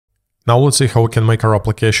Now let's see how we can make our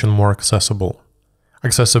application more accessible.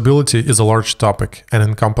 Accessibility is a large topic and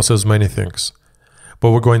encompasses many things,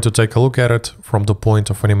 but we're going to take a look at it from the point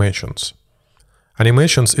of animations.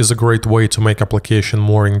 Animations is a great way to make application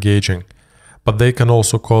more engaging, but they can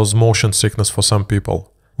also cause motion sickness for some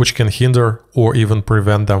people, which can hinder or even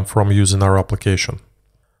prevent them from using our application.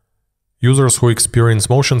 Users who experience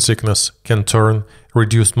motion sickness can turn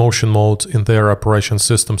reduced motion mode in their operation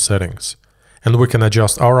system settings, and we can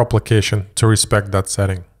adjust our application to respect that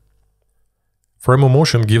setting. Frame of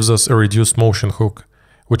motion gives us a reduced motion hook,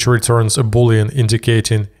 which returns a boolean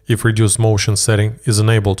indicating if reduced motion setting is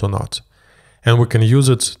enabled or not, and we can use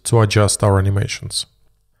it to adjust our animations.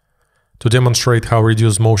 To demonstrate how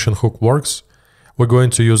reduced motion hook works, we're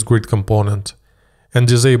going to use grid component and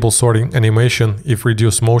disable sorting animation if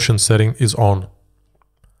reduced motion setting is on.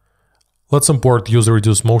 Let's import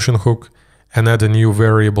useReduced motion hook and add a new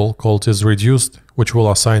variable called isReduced, which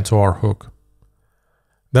we'll assign to our hook.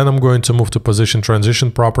 Then I'm going to move to position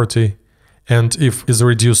transition property, and if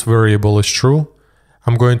isReduced variable is true,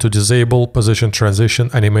 I'm going to disable position transition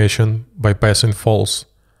animation by passing false.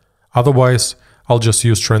 Otherwise, I'll just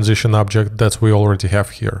use transition object that we already have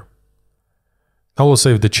here. Now we'll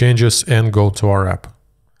save the changes and go to our app.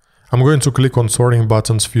 I'm going to click on sorting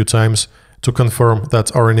buttons a few times to confirm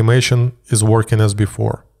that our animation is working as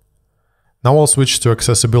before. Now I'll switch to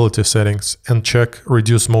accessibility settings and check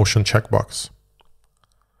reduce motion checkbox.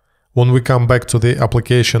 When we come back to the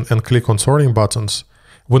application and click on sorting buttons,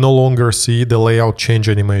 we no longer see the layout change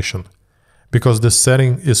animation, because this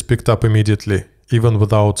setting is picked up immediately, even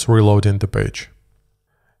without reloading the page.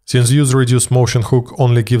 Since useReduced motion hook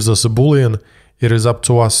only gives us a boolean, it is up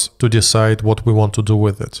to us to decide what we want to do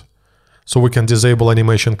with it. So we can disable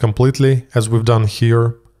animation completely, as we've done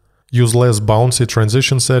here, use less bouncy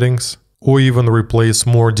transition settings, or even replace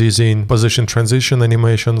more dizzying position transition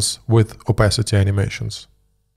animations with opacity animations.